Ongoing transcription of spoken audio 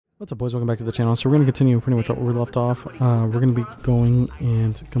What's up, boys? Welcome back to the channel. So we're going to continue pretty much what we left off. We're going to be going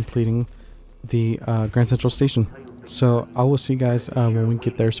and completing the Grand Central Station. So I will see you guys when we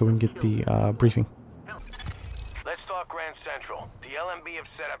get there so we can get the briefing. Let's talk Grand Central. The LMB have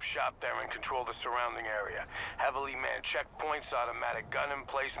set up shop there and control the surrounding area. Heavily manned checkpoints, automatic gun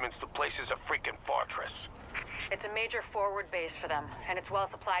emplacements. The place is a freaking fortress. It's a major forward base for them, and it's well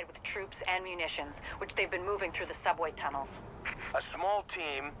supplied with troops and munitions, which they've been moving through the subway tunnels. A small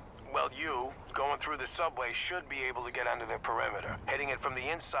team, well, you, going through the subway should be able to get under their perimeter, hitting it from the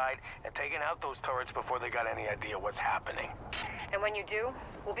inside and taking out those turrets before they got any idea what's happening. And when you do,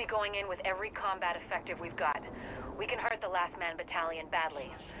 we'll be going in with every combat effective we've got. We can hurt the Last Man Battalion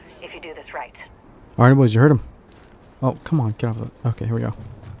badly, if you do this right. Alright, boys, you heard him. Oh, come on, get off of it. Okay, here we go.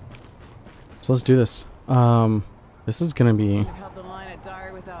 So let's do this. This is gonna be...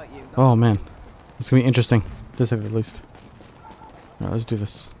 Oh, man. It's gonna be interesting, to say the least. Alright, let's do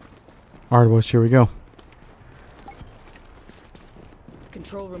this. Alright, boys, here we go.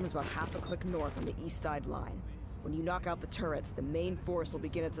 Control room is about half a click north on the east side line. When you knock out the turrets, the main force will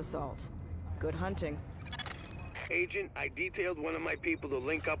begin its assault. Good hunting. Agent, I detailed one of my people to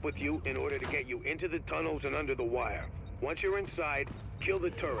link up with you in order to get you into the tunnels and under the wire. Once you're inside, kill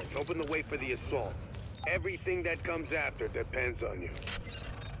the turrets, open the way for the assault. Everything that comes after depends on you.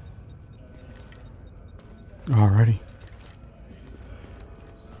 Alrighty.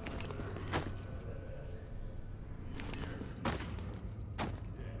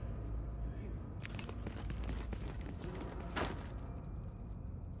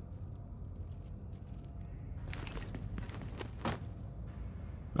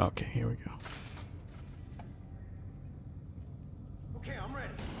 Okay, here we go. Okay, I'm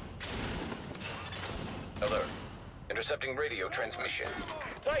ready. Alert. Intercepting radio transmission.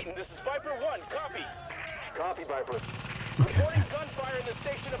 Titan, this is Viper 1. Copy. Copy, Viper. Okay. Reporting gunfire in the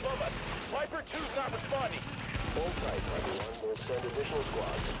station above us. Viper 2's not responding. Hold tight, Viper 1. We'll send additional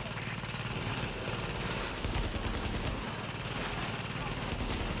squads.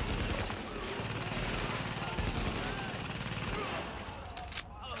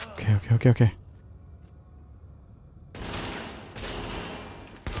 Okay.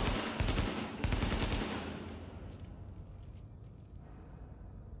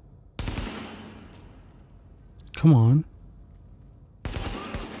 Come on.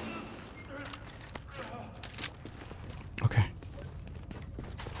 Okay.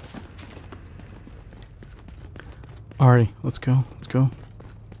 Alrighty, let's go.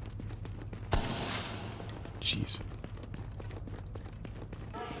 Jeez.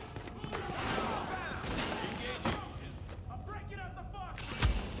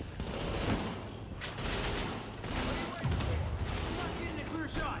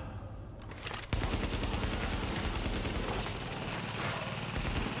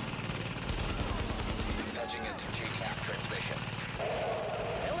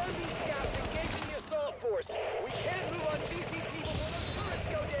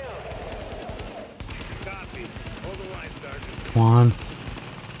 Come on.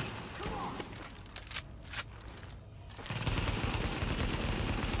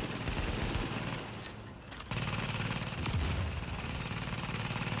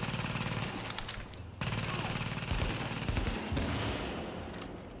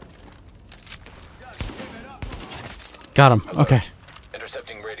 Got him. Okay.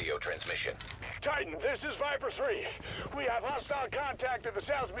 Intercepting radio transmission. Titan, this is Viper 3. We have hostile contact at the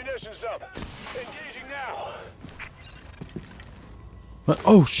South Munitions Dump. Engaging now. What?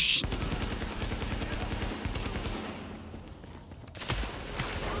 Oh, sh...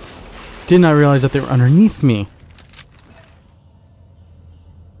 Did not realize that they were underneath me.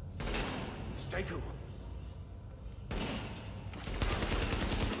 Stay cool.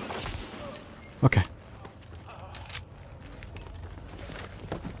 Okay.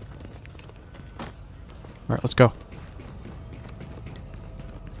 Alright, let's go.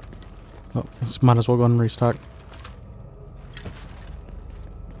 Oh, this might as well go and restock.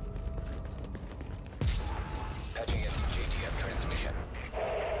 Patching into GTM transmission.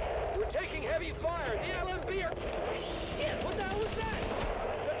 We're taking heavy fire. The LMB are... Shit, what the hell was that?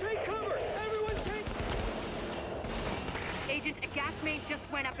 Take cover. Everyone take... Agent, a gas main just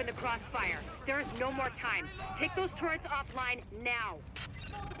went up in the crossfire. There is no more time. Take those turrets offline now.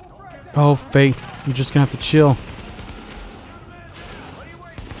 Oh, Faith, you're just gonna have to chill.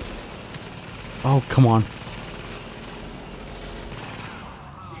 Oh, come on.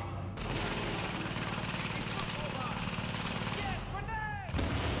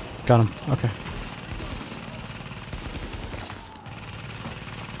 Got him. Okay.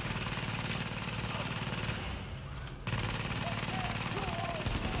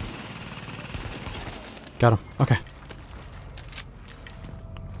 Got him. Okay.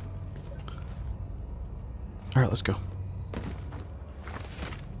 Alright, let's go.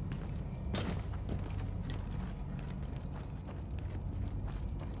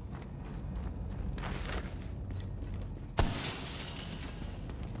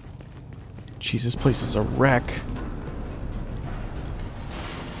 Jeez, this place is a wreck.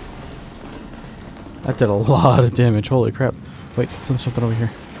 That did a lot of damage. Holy crap. Wait, there's something over here.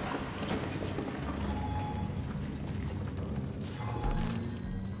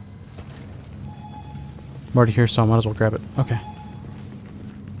 I'm already here, so I might as well grab it. Okay.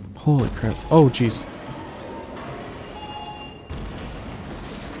 Holy crap. Oh, jeez.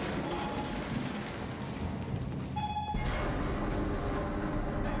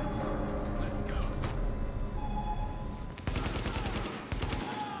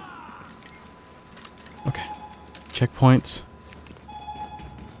 Okay. Checkpoints.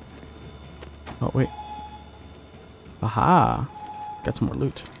 Oh, wait. Aha! Got some more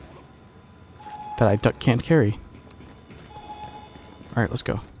loot that I can't carry. Alright, let's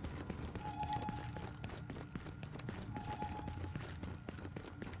go.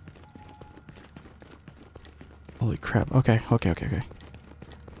 Holy crap. Okay.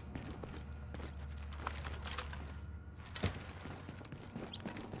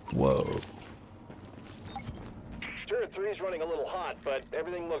 Whoa. Turret 3's running a little hot, but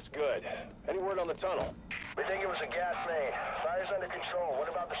everything looks good. Any word on the tunnel? We think it was a gas main. Fire's under control. What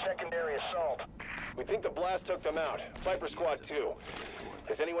about the secondary assault? We think the blast took them out. Viper Squad 2.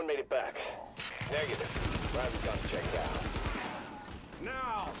 Has anyone made it back? Negative. Riley's gun checked out.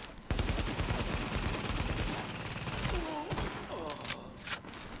 Now!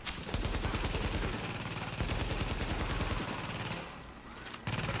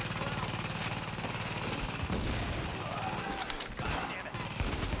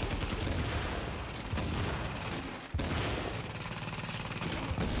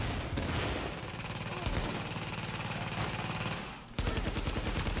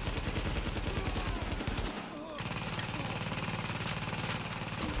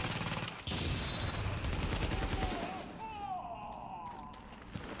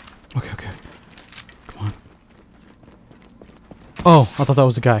 Okay. Come on. Oh, I thought that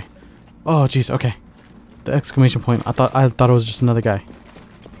was a guy. Oh, jeez. Okay. The exclamation point. I thought it was just another guy.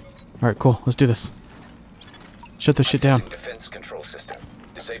 All right, cool. Let's do this. Shut this shit down. Defense control system.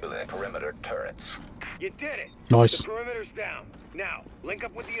 Disabling perimeter turrets. You did it! Nice. The perimeter's down. Now, link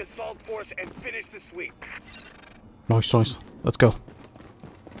up with the assault force and finish the sweep. Nice. Let's go.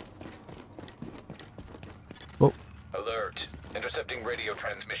 Oh. Alert. Intercepting radio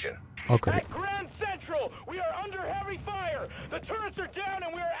transmission. Oh, great. At Grand Central, we are under heavy fire. The turrets are down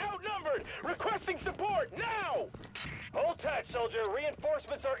and we are outnumbered. Requesting support now. Hold tight, soldier.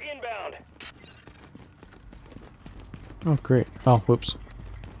 Reinforcements are inbound. Oh, great. Oh, whoops.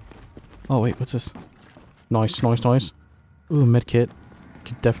 Oh, wait. What's this? Nice. Ooh, medkit.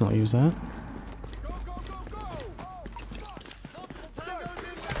 Could definitely use that.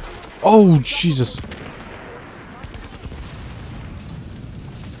 Oh, Jesus.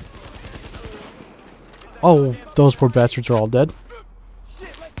 Oh, those poor bastards are all dead.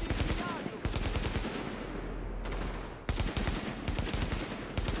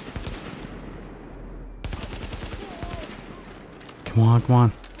 Come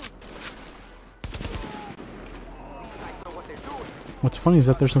on. What's funny is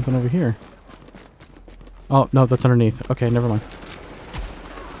that there's something over here. Oh, no, that's underneath. Okay, never mind.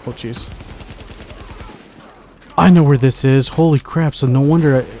 Oh, jeez. I know where this is. Holy crap, so no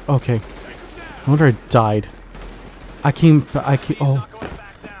wonder okay. No wonder I died. I came... Oh.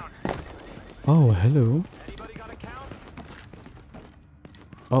 Oh, hello.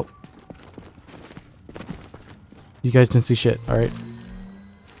 Oh. You guys didn't see shit, alright?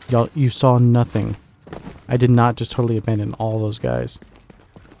 Y'all, you saw nothing. I did not just totally abandon all those guys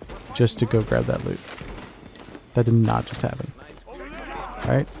just to go grab that loot. That did not just happen.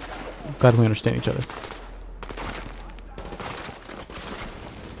 Alright? Glad we understand each other.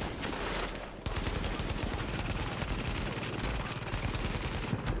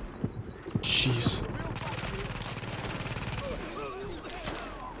 Jeez.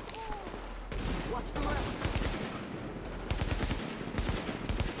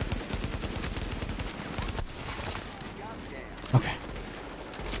 Okay.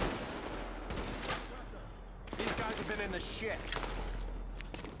 These guys have been in the shit.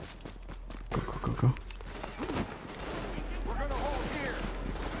 Go. We're gonna hold here.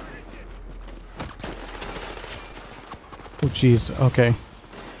 Oh, jeez. Okay.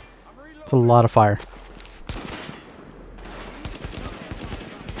 It's a lot of fire.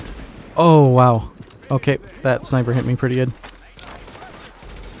 Oh, wow. Okay, that sniper hit me pretty good.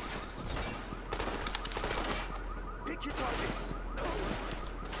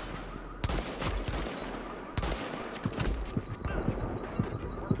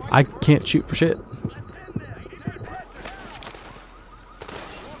 I can't shoot for shit.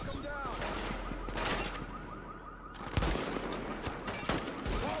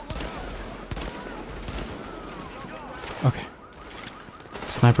 Okay.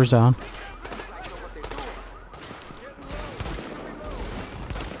 Sniper's down.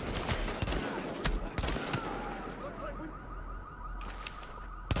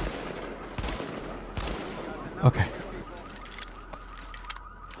 Okay.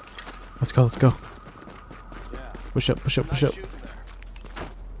 Let's go, let's go. Push up, push up, push up.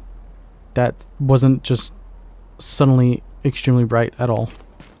 That wasn't just suddenly extremely bright at all.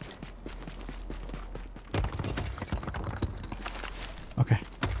 Okay.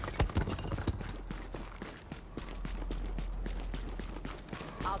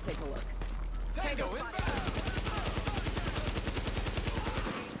 I'll take a look. Tango inbound.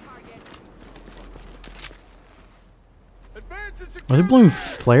 Are they blowing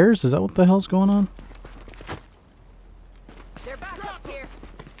flares? Is that what the hell's going on? They're backups here.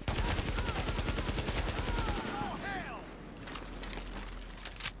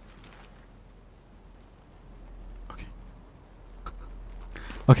 Okay.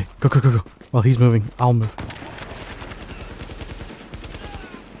 Okay, go, go, go, go. While he's moving, I'll move.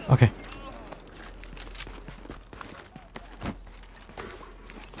 Okay.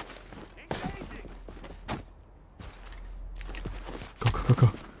 Go, go, go, go.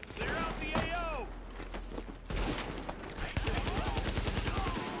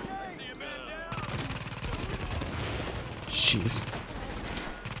 Jeez.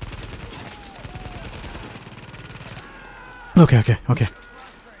 Okay, okay, okay.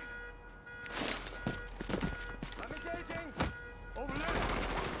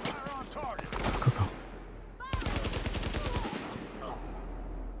 Go, go.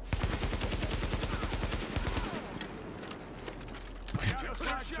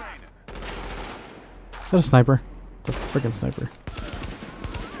 Is that a sniper? It's a freaking sniper.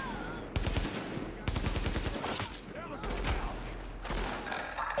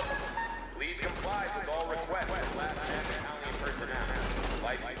 Please comply with all requests of last man battalion personnel.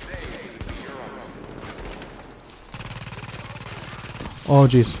 Life I say would be your own. Oh,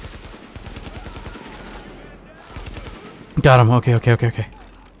 jeez. Got him. Okay, okay, okay, okay.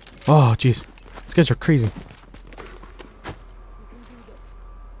 Oh, jeez. These guys are crazy.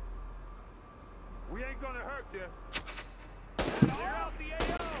 We ain't gonna hurt you. Clear out the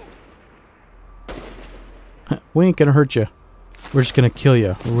AO. We ain't gonna hurt you. We're just gonna kill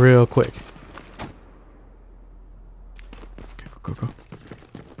you real quick. Okay, go, go, go.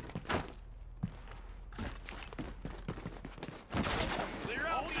 Clear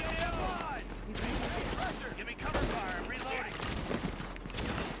out the AO. Give me cover fire. I'm reloading.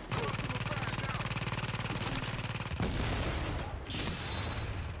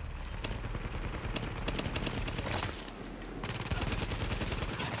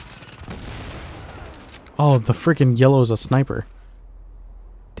 Oh, the freaking yellow is a sniper.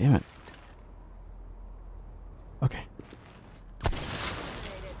 Damn it. Okay. Go,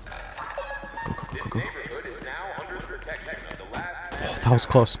 go, go, go, go. Neighborhood is now under the protection of the last man. Oh, that was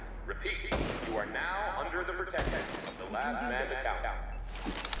close. Repeat, you are now under the protection of the last man battalion.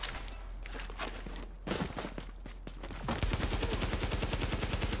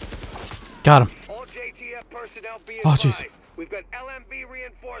 Got him. All JTF personnel be Oh, advised. jeez. We've got LMB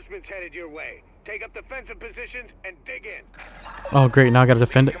reinforcements headed your way. Take up defensive positions and dig in. Oh, great. Now I gotta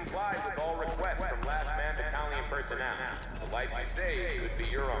defend it. Comply with all requests from last man battalion personnel. The life I say would be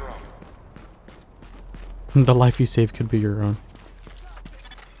your own. The life you save could be your own.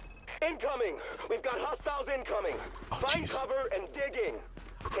 Incoming! We've got hostiles incoming! Oh, Find jeez. cover and dig in!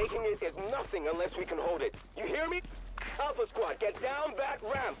 Taking it is nothing unless we can hold it. You hear me? Alpha Squad, get down back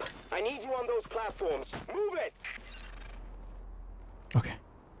ramp! I need you on those platforms. Move it! Okay.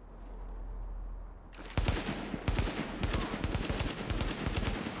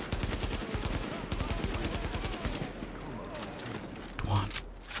 Come on.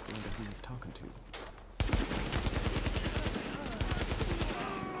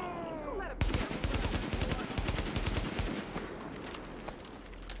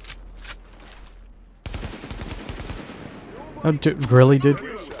 Oh, dude, really, dude?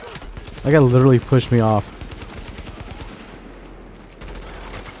 That guy literally pushed me off.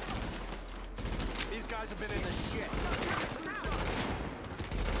 These guys have been in the shit.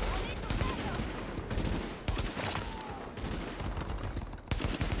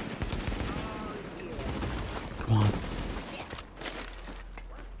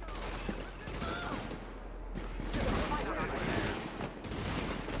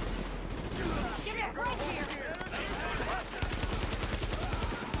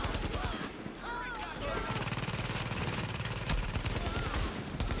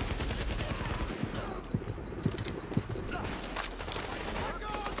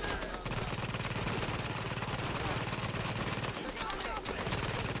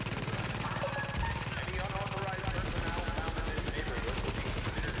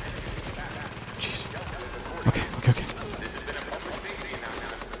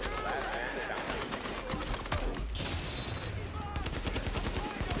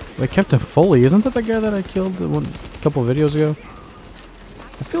 Wait, Captain Foley, isn't that the guy that I killed a couple of videos ago?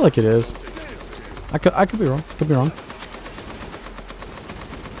 I feel like it is. I could be wrong. Could be wrong.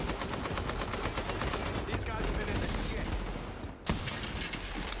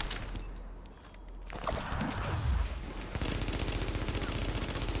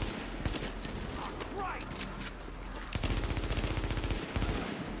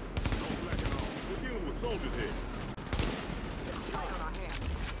 Soldiers here.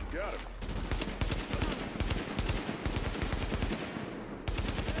 Got him.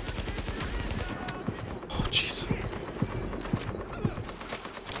 Oh, jeez.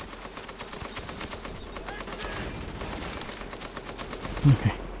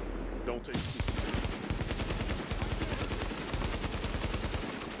 Okay. Don't take it.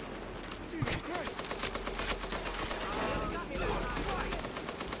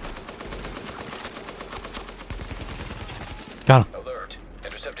 Got him. Alert.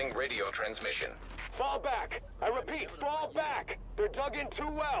 Intercepting radio transmission. Fall back. I repeat, fall back. They're dug in too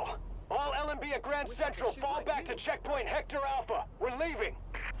well. All LMB at Grand Central, fall back to checkpoint Hector Alpha. We're leaving.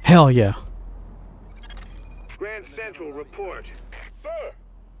 Hell yeah. Grand Central, report. Sir,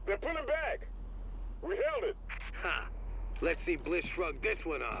 they're pulling back. We held it. Ha! Let's see Bliss shrug this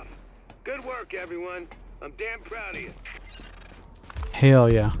one off. Good work, everyone. I'm damn proud of you.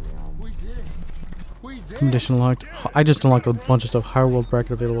 Hell yeah. Condition locked. I just unlocked a bunch of stuff. Higher world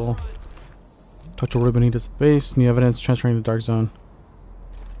bracket available. Talk to Rubenita's base. New evidence transferring to Dark Zone.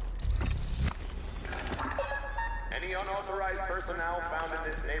 Any unauthorized personnel found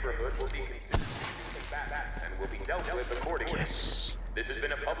in this neighborhood will be considered back and will be dealt with accordingly. Yes. This has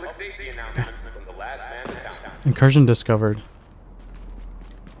been a public safety announcement from the last man to town. Incursion discovered.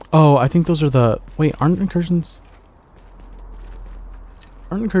 Oh, I think those are the... Wait, aren't incursions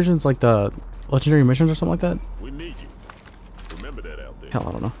like the legendary missions or something like that? We need you. Remember that out there. Hell,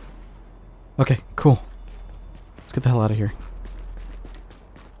 I don't know. Okay, cool. Let's get the hell out of here.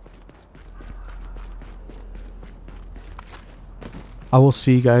 I will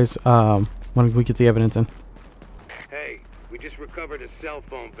see you guys when we get the evidence in. Hey, we just recovered a cell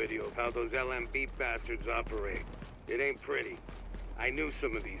phone video of how those LMB bastards operate. It ain't pretty. I knew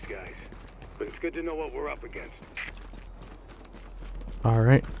some of these guys, but it's good to know what we're up against.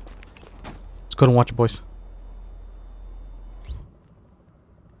 Alright. Let's go and watch it, boys.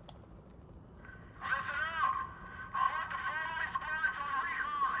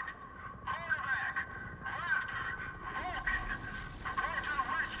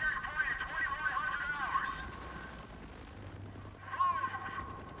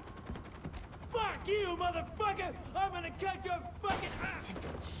 Fuck you, motherfucker! I'm gonna cut your fucking ass!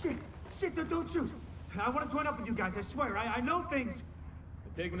 Shit, don't shoot! I want to join up with you guys, I swear. I know things.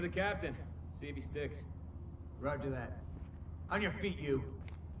 Take him to the captain. See if he sticks. Roger that. On your feet, you.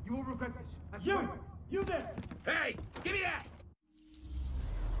 You will regret this. I swear. You there! Hey! Give me that!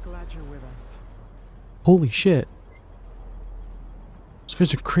 Glad you're with us. Holy shit. Those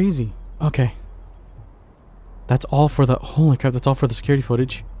guys are crazy. Okay. That's all for the... Holy crap, that's all for the security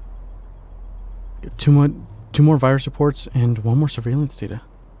footage. Two more virus reports and one more surveillance data.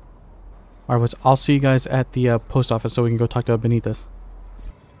 Alright, I'll see you guys at the post office so we can go talk to Benitez.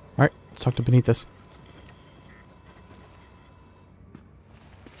 Alright, let's talk to Benitez.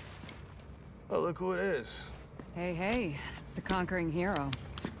 Oh, look who it is. Hey, it's the conquering hero.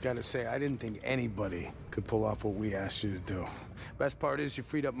 Gotta say, I didn't think anybody could pull off what we asked you to do. Best part is you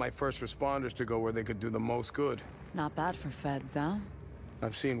freed up my first responders to go where they could do the most good. Not bad for feds, huh?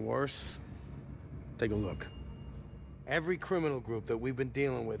 I've seen worse. Take a look. Every criminal group that we've been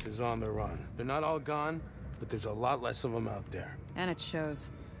dealing with is on the run. They're not all gone, but there's a lot less of them out there. And it shows.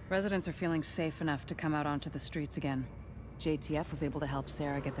 Residents are feeling safe enough to come out onto the streets again. JTF was able to help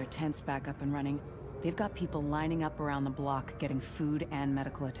Sarah get their tents back up and running. They've got people lining up around the block, getting food and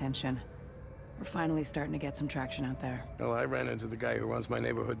medical attention. We're finally starting to get some traction out there. Well, I ran into the guy who runs my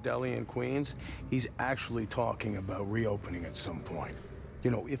neighborhood deli in Queens. He's actually talking about reopening at some point.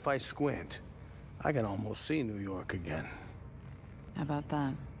 You know, if I squint, I can almost see New York again. How about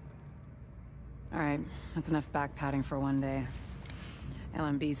that? Alright, that's enough back-patting for one day.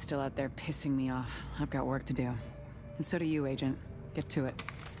 LMB's still out there pissing me off. I've got work to do. And so do you, Agent. Get to it.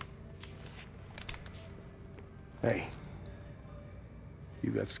 Hey.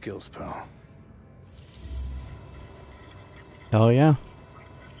 You got skills, pal. Hell yeah.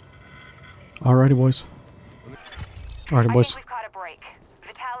 Alrighty, boys. Alrighty, boys. I think we've caught a break.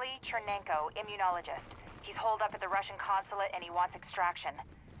 Vitaly Chernenko, immunologist. He's holed up at the Russian Consulate and he wants extraction.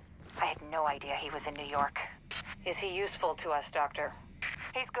 I had no idea he was in New York. Is he useful to us, Doctor?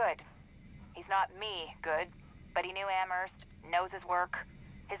 He's good. He's not me good, but he knew Amherst, knows his work,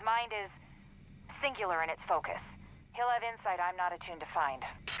 His mind is singular in its focus. He'll have insight I'm not attuned to find.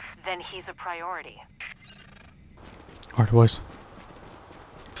 Then he's a priority. Alright, boys.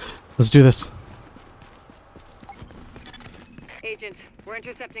 Let's do this. Agent, we're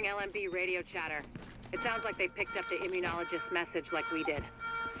intercepting LMB radio chatter. It sounds like they picked up the immunologist's message like we did.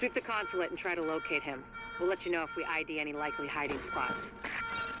 Sweep the consulate and try to locate him. We'll let you know if we ID any likely hiding spots.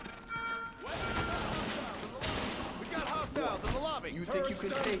 We got hostiles in the lobby. You think you can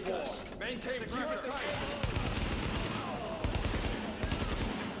take us? Maintain security.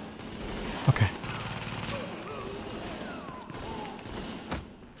 Okay.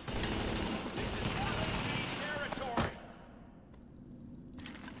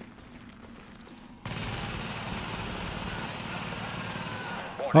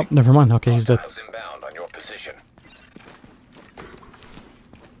 Oh, never mind. Okay, he's dead. Inbound on your position.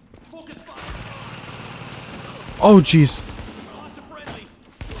 Oh, jeez.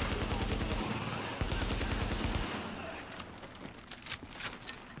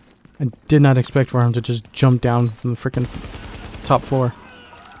 I did not expect for him to just jump down from the freaking top floor.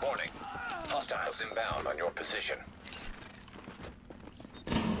 Warning. Hostiles inbound on your position.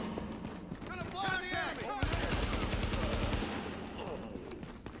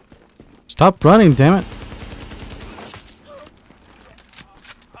 Stop running, damn it.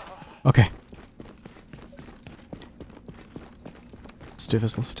 Okay. Let's do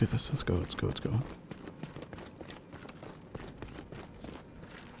this, let's do this. Let's go, let's go, let's go.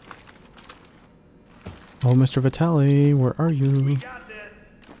 Oh, Mr. Vitale, where are you?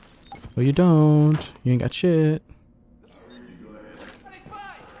 Well, you don't. You ain't got shit.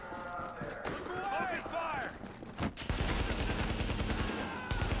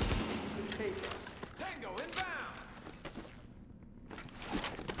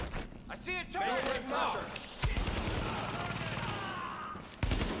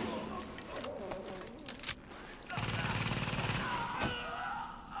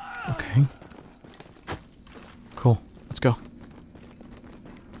 Okay. Cool. Let's go.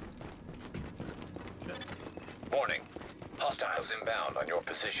 Warning. Hostiles inbound on your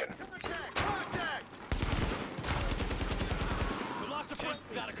position.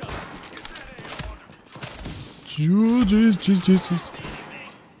 Jeez, jeez, jeez, jeez.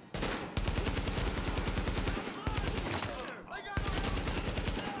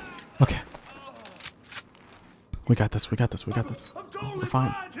 Okay. We got this, we got this, we got this. We're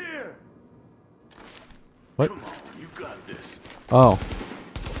fine. What? Come on, you got this. Oh.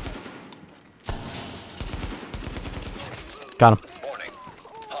 Got him. Warning.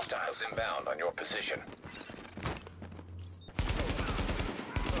 Hostiles inbound on your position.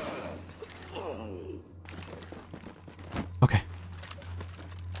 Okay.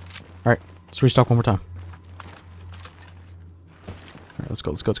 Alright, let's restock one more time. Alright, let's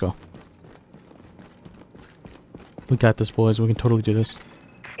go, let's go, let's go. We got this, boys. We can totally do this.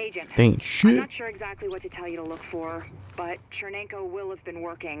 Agent, They ain't shit. I'm not sure exactly what to tell you to look for, but Chernenko will have been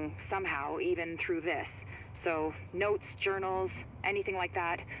working somehow, even through this. So, notes, journals, anything like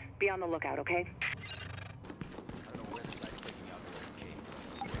that, be on the lookout, okay? I don't know where this guy's picking out the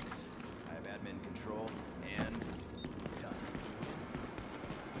location. I have admin control and done.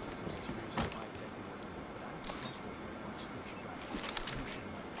 This is some serious spy technique, but I don't trust those red mark speech you got. You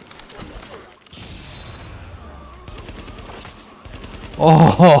should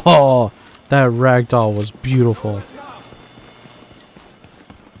Oh, that ragdoll was beautiful.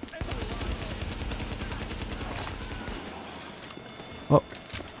 Oh.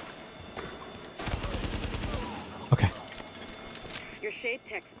 Okay. Your shade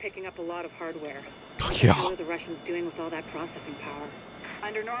tech's picking up a lot of hardware. Yeah. What are the Russians doing with all that processing power?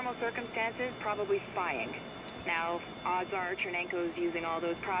 Under normal circumstances, probably spying. Now, odds are Chernenko's using all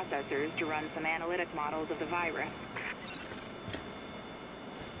those processors to run some analytic models of the virus.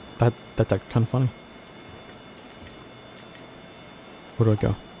 That's kind of funny. Where do I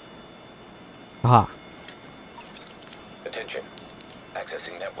go? Aha. Attention.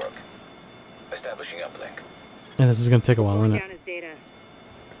 Accessing network. Establishing uplink. And this is gonna take a while, isn't Pulling it? down his data.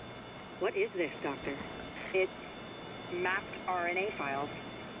 What is this, Doctor? It's mapped RNA files.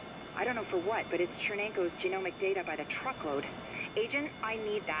 I don't know for what, but it's Chernenko's genomic data by the truckload. Agent, I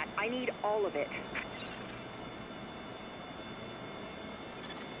need that. I need all of it.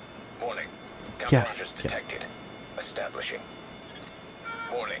 Warning. Yeah, Countermeasures detected. Establishing.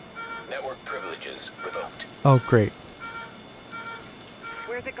 Warning. Network privileges revoked. Oh, great.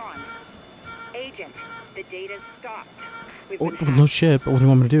 Where's it gone? Agent, the data's stopped. We've Oh, been no hacked. shit, but what do you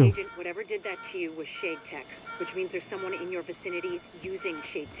want me to do? Agent, whatever did that to you was shade tech, which means there's someone in your vicinity using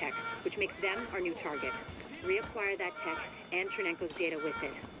shade tech, which makes them our new target. Reacquire that tech and Chernenko's data with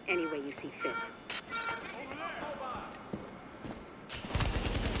it, any way you see fit.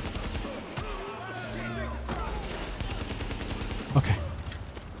 Okay.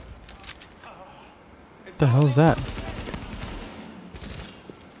 What the hell is that?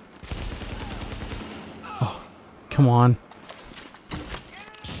 Oh, come on.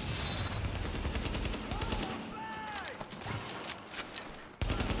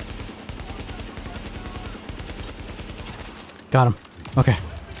 Got him. Okay.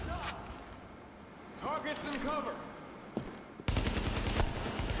 Targets in cover.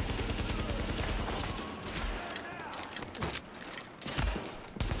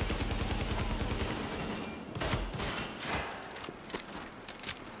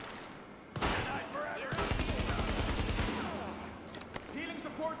 Healing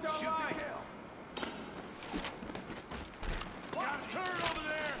support's online. Got a turret over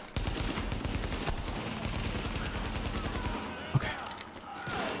there. Okay.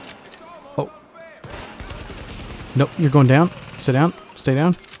 Oh. Nope, you're going down. Sit down. Stay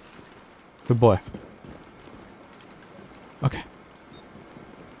down. Good boy. Okay.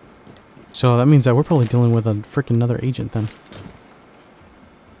 So that means that we're probably dealing with a freaking another agent then.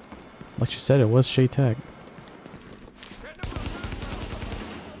 Like you said, it was Shay Tech.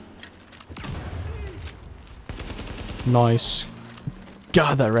 Nice.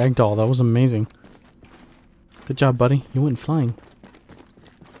 God, that ragdoll, that was amazing. Good job, buddy. You went flying.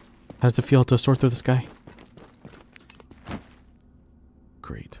 How does it feel to soar through the sky?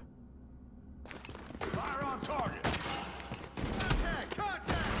 Great. Fire on target. Contact! Contact!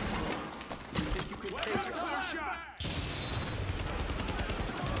 Think you can take a shot?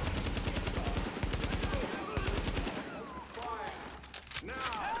 Fire. Now.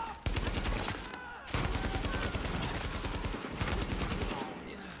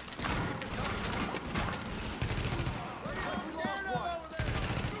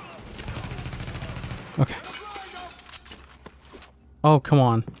 Okay. Oh, come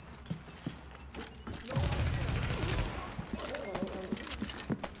on.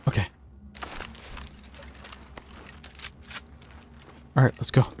 Okay. Alright, let's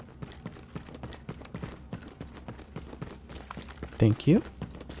go. Thank you.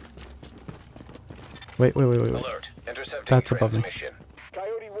 Wait. Alert. Intercepting That's above me. transmission.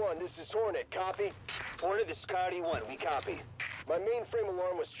 Coyote 1, this is Hornet. Copy? Hornet, this is Coyote 1. We copy. My mainframe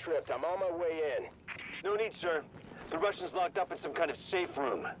alarm was tripped. I'm on my way in. No need, sir. The Russian's locked up in some kind of safe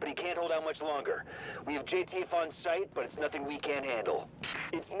room, but he can't hold out much longer. We have JTF on site, but it's nothing we can't handle.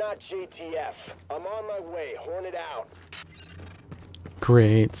 It's not JTF. I'm on my way. Hornet out.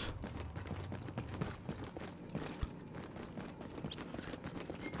 Great.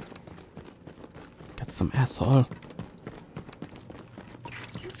 Got some asshole.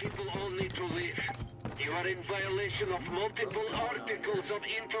 You people all need to leave. You are in violation of multiple articles of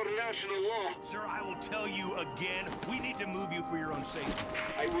international law. Sir, I will tell you again, we need to move you for your own safety.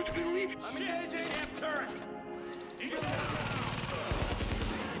 I would believe... I'm engaging F turret! You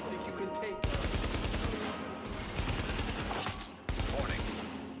think you can take... Warning.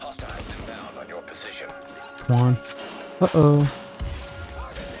 Hostiles inbound on your position. Come on. Uh-oh.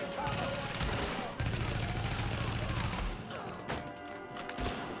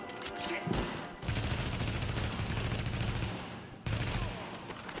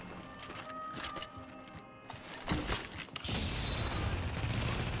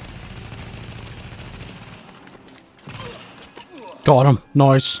 Got him.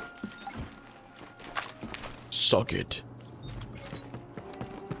 Nice. Suck it.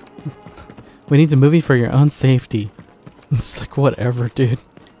 We need to move you for your own safety. It's like whatever, dude.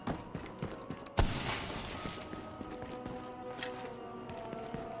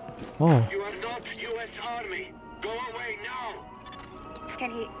 Oh. You are not U.S. Army. Go away now.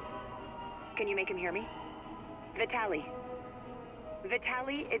 Can you make him hear me? Vitaly,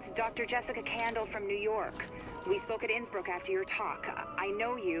 it's Dr. Jessica Candle from New York. We spoke at Innsbruck after your talk. I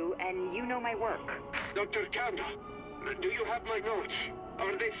know you, and you know my work. Dr. Candle, do you have my notes?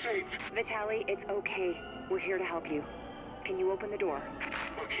 Are they safe? Vitaly, it's okay. We're here to help you. Can you open the door?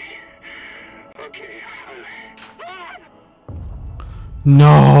 Okay.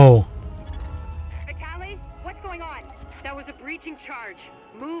 No. Vitaly, what's going on? That was a breaching charge.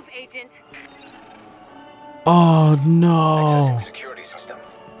 Move, agent. Oh no. Accessing security system.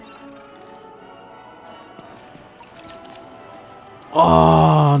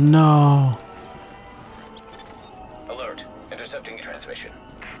 Oh no. Alert. Intercepting transmission.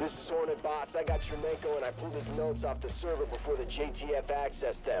 This is Hornet Boss. I got Chernenko and I pulled his notes off the server before the JTF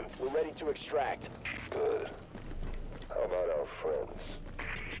accessed them. We're ready to extract. Good. How about our friends?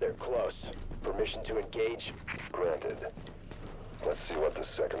 They're close. Permission to engage? Granted. Let's see what the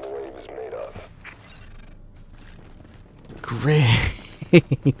second wave is made of.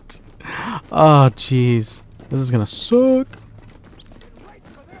 Great. Oh, jeez. This is gonna suck.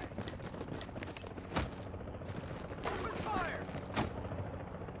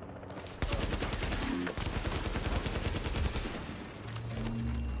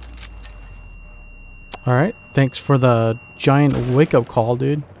 Alright, thanks for the giant wake-up call,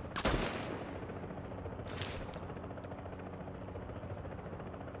 dude.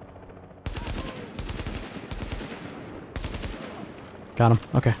 Got him.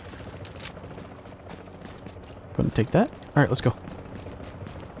 Okay. Go and take that. Alright, let's go.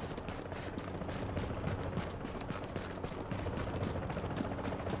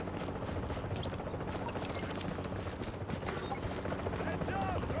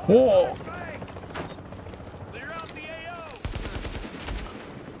 Whoa!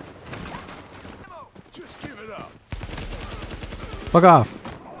 Fuck off.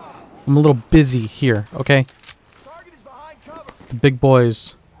 I'm a little busy here, okay? The big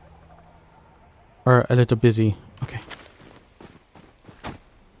boys are a little busy. Okay.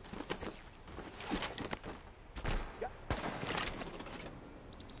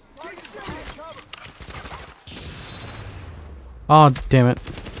 Oh, damn it.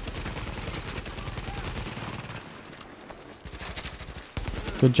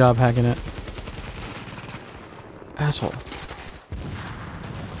 Good job hacking it. Asshole.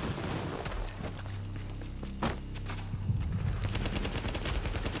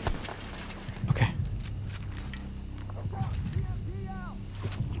 Okay.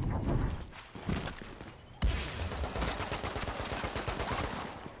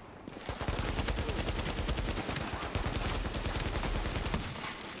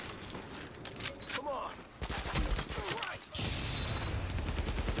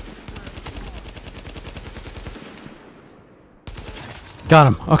 Got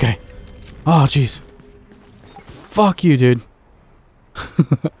him. Okay. Oh, jeez. Fuck you, dude.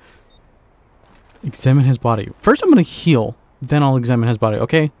 Examine his body. First, I'm gonna heal. Then I'll examine his body.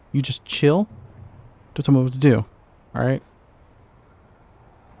 Okay? You just chill. Don't tell me what to do. Alright?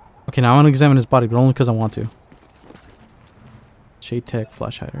 Okay, now I want to examine his body, but only because I want to. Shade tech,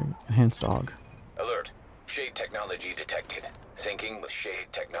 flash hider, enhanced dog. Alert. Shade technology detected. Syncing with Shade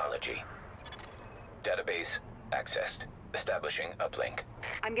technology. Database accessed. Establishing uplink.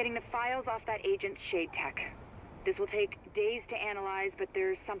 I'm getting the files off that agent's shade tech. This will take days to analyze, but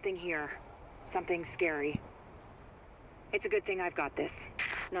there's something here. Something scary. It's a good thing I've got this.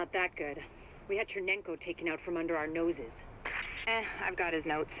 Not that good. We had Chernenko taken out from under our noses. I've got his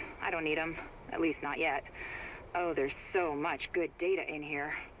notes. I don't need them. At least not yet. Oh, there's so much good data in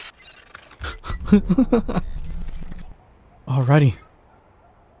here. Alrighty.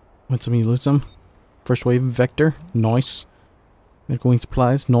 Want some, you lose some. First wave vector, nice. Medical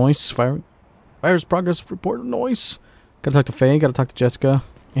supplies, nice. Virus progress report, nice. Gotta talk to Faye, gotta talk to Jessica,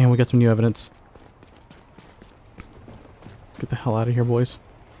 and we got some new evidence. Let's get the hell out of here, boys.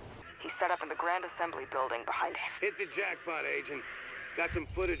 He's set up in the Grand Assembly building behind him. Hit the jackpot, Agent. Got some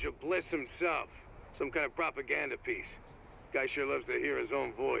footage of Bliss himself. Some kind of propaganda piece. Guy sure loves to hear his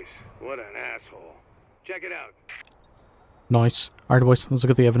own voice. What an asshole. Check it out. Nice. Alright, boys, let's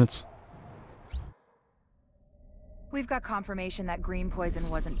look at the evidence. We've got confirmation that green poison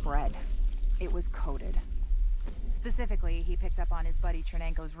wasn't bred. It was coded. Specifically, he picked up on his buddy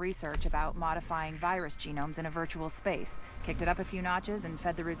Chernenko's research about modifying virus genomes in a virtual space, kicked it up a few notches, and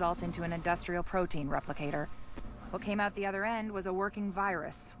fed the result into an industrial protein replicator. What came out the other end was a working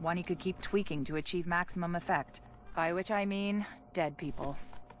virus, one he could keep tweaking to achieve maximum effect. By which I mean, dead people.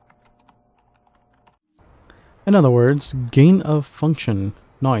 In other words, gain of function.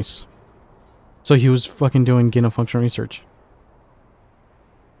 Nice. So he was fucking doing gain of function research.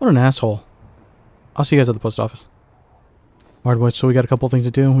 What an asshole. I'll see you guys at the post office. Alright, boys, so we got a couple things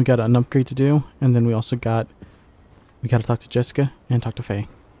to do. We got an upgrade to do, and then we also got... We gotta talk to Jessica and talk to Faye.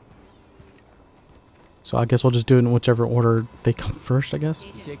 So I guess we'll just do it in whichever order they come first, I guess.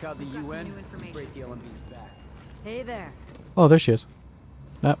 Take out the UN, break the LMB's back. Hey there. Oh, there she is.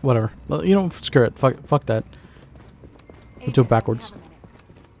 Whatever. Well, you know, screw it. Fuck that. We'll do it backwards.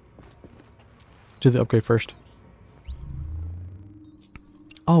 Do the upgrade first.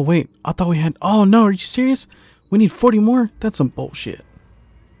 Oh, wait. I thought we had... Oh, no. Are you serious? We need 40 more? That's some bullshit.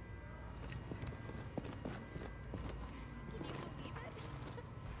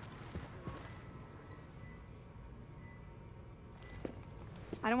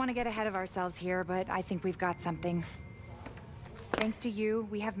 I don't want to get ahead of ourselves here, but I think we've got something. Thanks to you,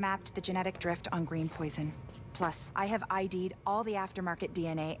 we have mapped the genetic drift on green poison. Plus, I have ID'd all the aftermarket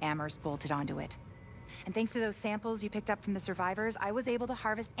DNA Amherst bolted onto it. And thanks to those samples you picked up from the survivors, I was able to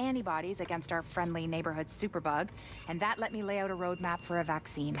harvest antibodies against our friendly neighborhood superbug, and that let me lay out a roadmap for a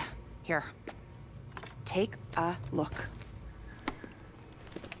vaccine. Here. Take a look.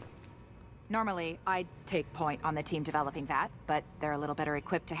 Normally, I'd take point on the team developing that, but they're a little better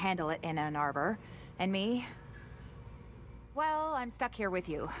equipped to handle it in Ann Arbor. And me? Well, I'm stuck here with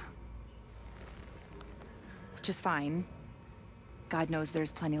you. Which is fine. God knows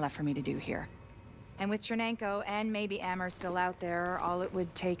there's plenty left for me to do here. And with Chernenko and maybe Amher still out there, all it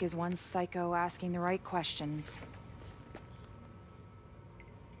would take is one psycho asking the right questions.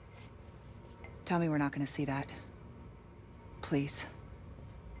 Tell me we're not gonna see that. Please.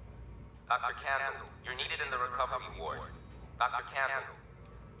 Dr. Candle, you're needed in the recovery ward. Dr. Candle.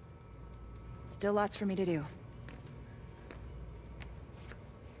 Still lots for me to do.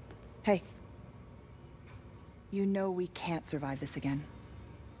 Hey. You know we can't survive this again.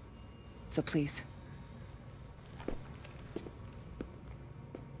 So please.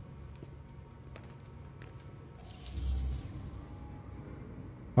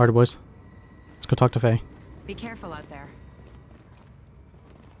 Alrighty, boys. Let's go talk to Faye. Be careful out there.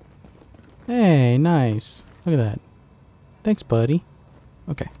 Hey, nice. Look at that. Thanks, buddy.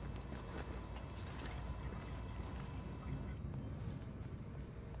 Okay.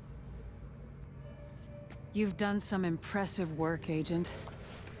 You've done some impressive work, Agent.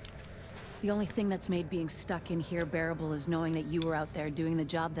 The only thing that's made being stuck in here bearable is knowing that you were out there doing the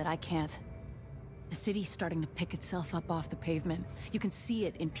job that I can't. The city's starting to pick itself up off the pavement. You can see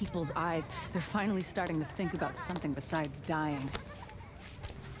it in people's eyes. They're finally starting to think about something besides dying.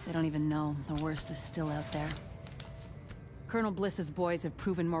 They don't even know the worst is still out there. Colonel Bliss's boys have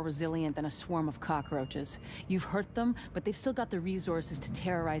proven more resilient than a swarm of cockroaches. You've hurt them, but they've still got the resources to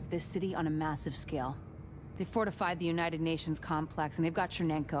terrorize this city on a massive scale. They fortified the United Nations complex, and they've got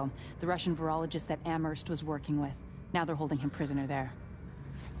Chernenko, the Russian virologist that Amherst was working with. Now they're holding him prisoner there.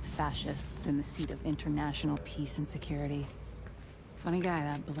 Fascists in the seat of international peace and security. Funny guy,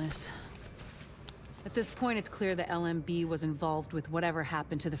 that Bliss. At this point, it's clear the LMB was involved with whatever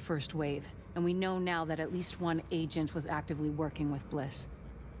happened to the first wave, and we know now that at least one agent was actively working with Bliss.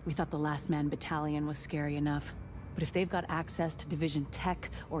 We thought the Last Man Battalion was scary enough, but if they've got access to Division tech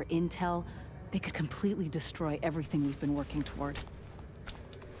or intel, they could completely destroy everything we've been working toward.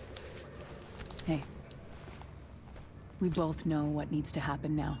 Hey. We both know what needs to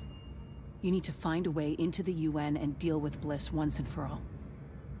happen now. You need to find a way into the UN and deal with Bliss once and for all.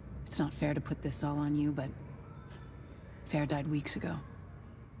 It's not fair to put this all on you, but Fair died weeks ago.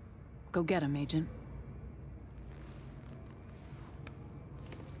 Go get him, Agent.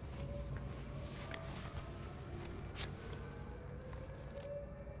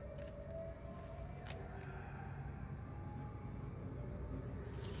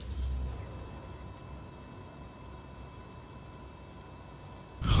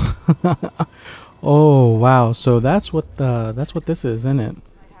 Oh wow, so that's what this is, isn't it?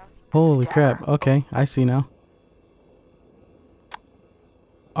 Holy crap. Okay, I see now.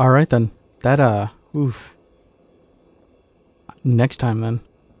 Alright then. That oof. Next time then.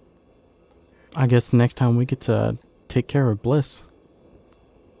 I guess next time we get to take care of Bliss.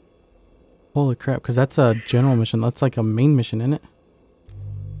 Holy crap, because that's a general mission. That's like a main mission, isn't it?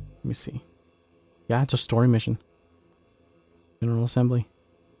 Let me see. Yeah, it's a story mission. General Assembly.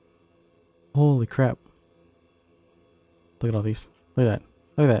 Holy crap. Look at all these. Look at that.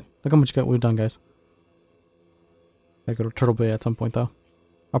 Look at that. Look how much we've done, guys. I go to Turtle Bay at some point, though.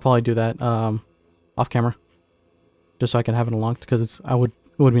 I'll probably do that off camera. Just so I can have it unlocked, because it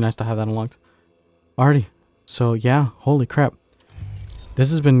would be nice to have that unlocked. Alrighty. So, yeah. Holy crap. This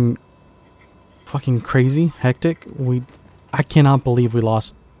has been fucking crazy. Hectic. I cannot believe we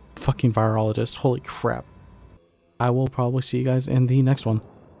lost fucking virologist. Holy crap. I will probably see you guys in the next one.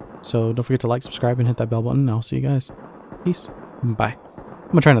 So don't forget to like, subscribe, and hit that bell button. And I'll see you guys. Peace. Bye. I'm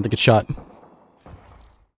gonna try not to get shot.